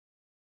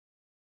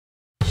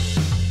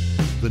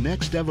The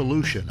next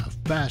evolution of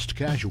fast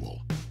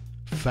casual,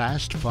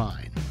 Fast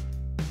Fine.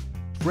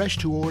 Fresh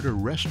to Order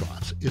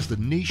Restaurants is the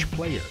niche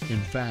player in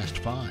fast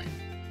fine.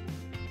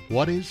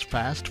 What is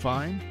fast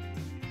fine?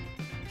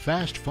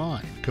 Fast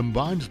Fine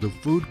combines the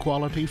food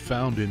quality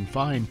found in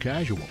fine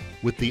casual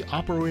with the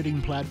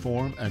operating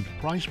platform and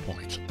price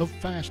points of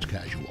fast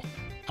casual.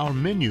 Our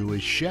menu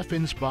is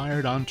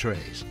chef-inspired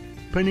entrees,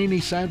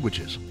 panini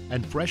sandwiches,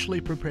 and freshly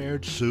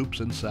prepared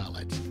soups and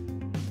salads.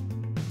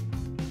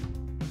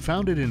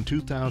 Founded in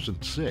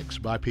 2006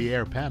 by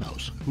Pierre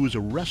Panos, who is a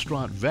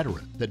restaurant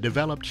veteran that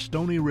developed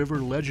Stony River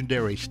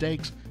legendary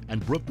steaks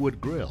and Brookwood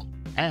Grill,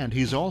 and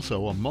he's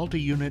also a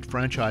multi-unit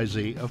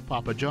franchisee of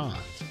Papa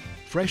John's.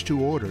 Fresh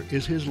to Order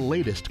is his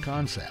latest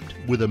concept,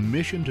 with a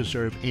mission to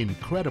serve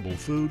incredible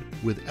food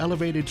with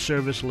elevated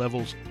service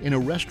levels in a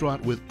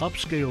restaurant with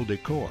upscale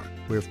decor,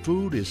 where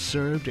food is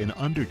served in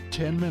under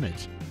 10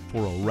 minutes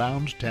for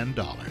around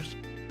 $10.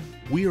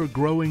 We are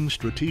growing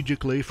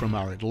strategically from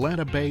our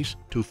Atlanta base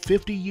to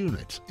 50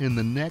 units in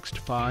the next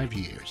 5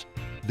 years.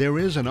 There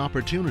is an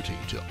opportunity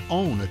to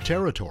own a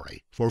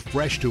territory for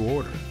Fresh to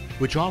Order,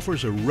 which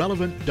offers a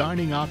relevant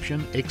dining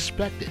option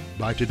expected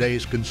by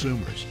today's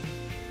consumers.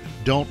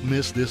 Don't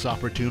miss this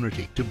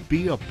opportunity to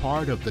be a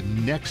part of the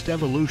next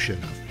evolution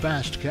of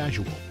fast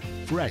casual,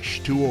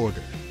 Fresh to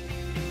Order.